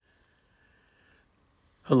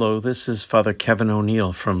Hello, this is Father Kevin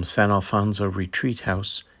O'Neill from San Alfonso Retreat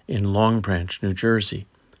House in Long Branch, New Jersey.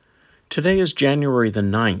 Today is January the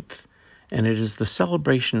 9th, and it is the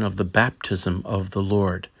celebration of the baptism of the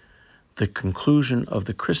Lord, the conclusion of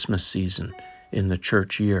the Christmas season in the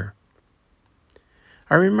church year.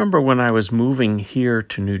 I remember when I was moving here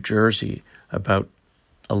to New Jersey about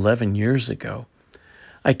 11 years ago,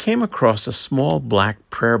 I came across a small black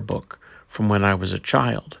prayer book from when I was a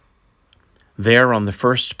child. There on the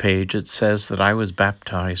first page it says that I was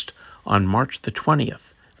baptized on March the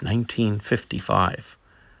 20th, 1955.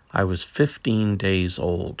 I was 15 days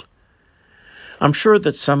old. I'm sure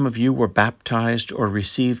that some of you were baptized or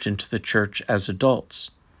received into the church as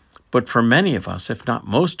adults, but for many of us, if not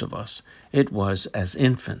most of us, it was as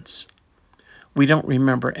infants. We don't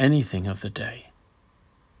remember anything of the day.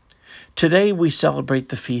 Today we celebrate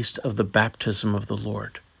the feast of the baptism of the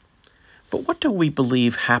Lord. But what do we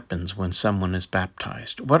believe happens when someone is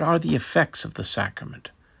baptized? What are the effects of the sacrament?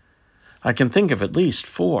 I can think of at least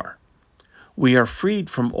 4. We are freed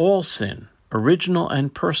from all sin, original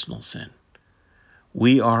and personal sin.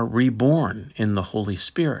 We are reborn in the Holy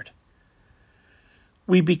Spirit.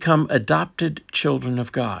 We become adopted children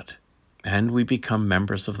of God, and we become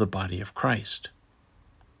members of the body of Christ.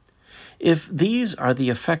 If these are the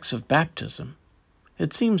effects of baptism,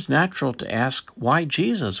 it seems natural to ask why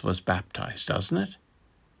Jesus was baptized, doesn't it?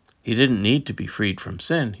 He didn't need to be freed from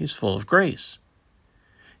sin. He's full of grace.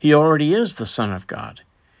 He already is the Son of God.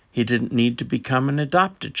 He didn't need to become an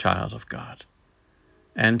adopted child of God.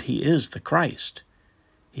 And he is the Christ.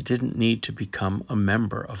 He didn't need to become a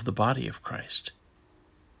member of the body of Christ.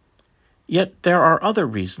 Yet there are other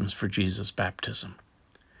reasons for Jesus' baptism.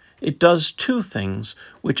 It does 2 things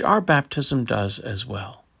which our baptism does as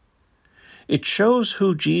well. It shows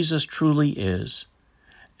who Jesus truly is,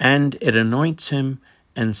 and it anoints him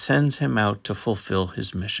and sends him out to fulfill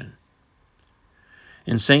his mission.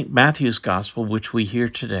 In St. Matthew's Gospel, which we hear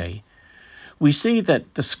today, we see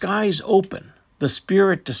that the skies open, the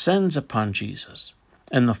Spirit descends upon Jesus,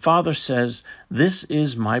 and the Father says, "This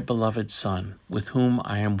is my beloved Son, with whom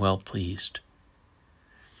I am well pleased."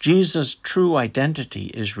 Jesus' true identity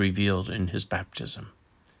is revealed in his baptism.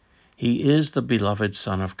 He is the beloved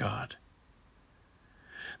Son of God.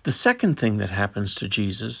 The second thing that happens to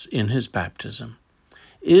Jesus in his baptism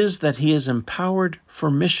is that he is empowered for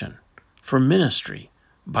mission, for ministry,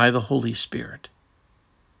 by the Holy Spirit.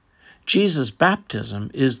 Jesus' baptism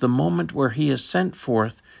is the moment where he is sent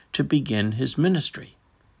forth to begin his ministry.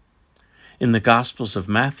 In the Gospels of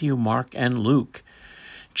Matthew, Mark, and Luke,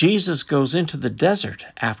 Jesus goes into the desert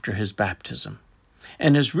after his baptism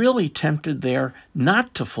and is really tempted there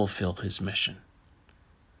not to fulfill his mission.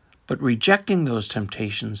 But rejecting those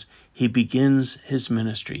temptations, he begins his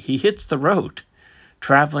ministry. He hits the road,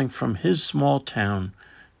 traveling from his small town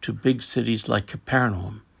to big cities like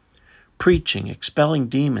Capernaum, preaching, expelling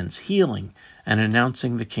demons, healing, and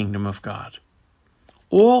announcing the kingdom of God.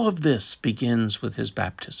 All of this begins with his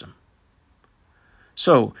baptism.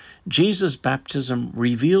 So, Jesus' baptism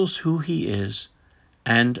reveals who he is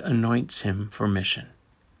and anoints him for mission.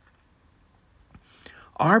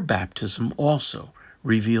 Our baptism also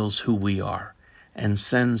reveals who we are and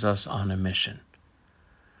sends us on a mission.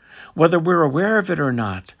 Whether we're aware of it or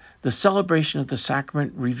not, the celebration of the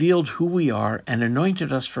sacrament revealed who we are and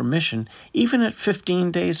anointed us for mission even at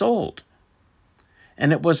 15 days old.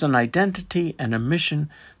 And it was an identity and a mission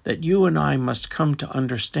that you and I must come to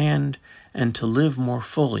understand and to live more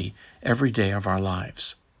fully every day of our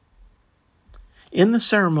lives. In the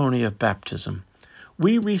ceremony of baptism,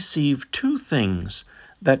 we receive 2 things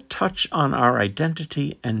that touch on our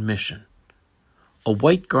identity and mission: a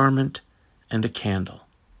white garment and a candle.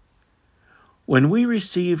 When we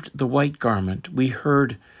received the white garment, we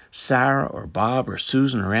heard Sarah or Bob or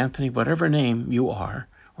Susan or Anthony, whatever name you are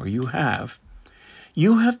or you have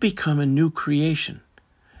become a new creation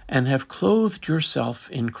and have clothed yourself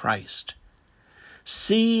in Christ.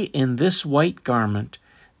 See in this white garment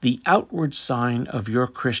the outward sign of your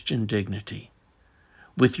Christian dignity.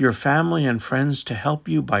 With your family and friends to help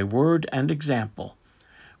you by word and example,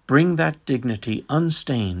 bring that dignity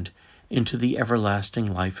unstained into the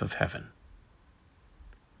everlasting life of heaven.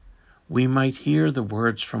 We might hear the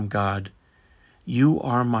words from God, "You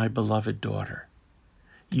are my beloved daughter.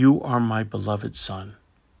 You are my beloved son.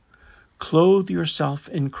 Clothe yourself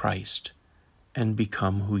in Christ and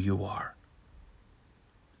become who you are."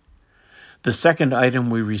 The second item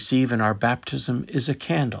we receive in our baptism is a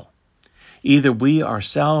candle. Either we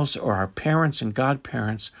ourselves or our parents and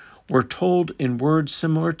godparents were told in words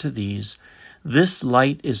similar to these, "This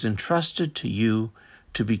light is entrusted to you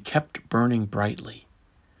to be kept burning brightly.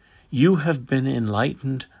 You have been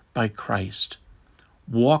enlightened by Christ.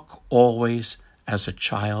 Walk always as a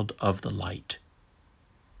child of the light.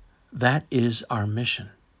 That is our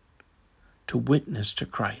mission, to witness to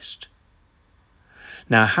Christ.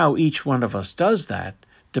 Now, how each one of us does that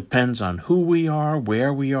depends on who we are,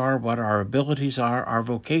 where we are, what our abilities are, our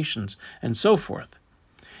vocations, and so forth.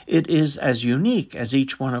 It is as unique as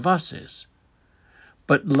each one of us is.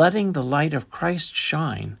 But letting the light of Christ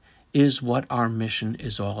shine is what our mission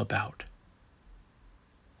is all about.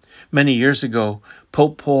 Many years ago,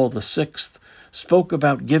 Pope Paul VI spoke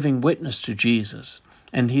about giving witness to Jesus,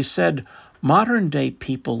 and he said, modern-day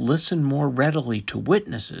people listen more readily to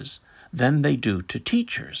witnesses than they do to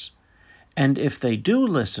teachers. And if they do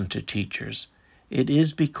listen to teachers, it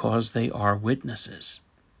is because they are witnesses.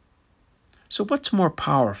 So what's more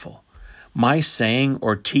powerful, my saying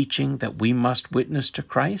or teaching that we must witness to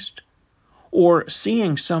Christ, or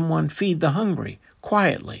seeing someone feed the hungry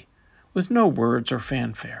quietly with no words or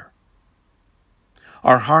fanfare?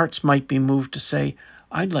 Our hearts might be moved to say,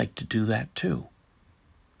 I'd like to do that too.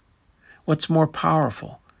 What's more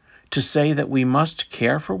powerful, to say that we must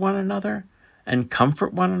care for one another and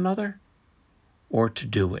comfort one another, or to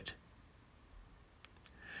do it?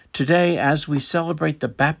 Today, as we celebrate the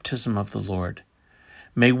baptism of the Lord,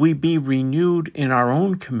 may we be renewed in our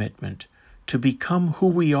own commitment to become who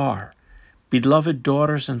we are, beloved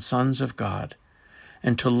daughters and sons of God,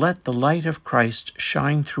 and to let the light of Christ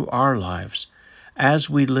shine through our lives as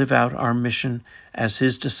we live out our mission as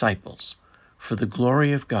His disciples, for the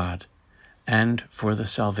glory of God and for the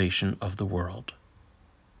salvation of the world.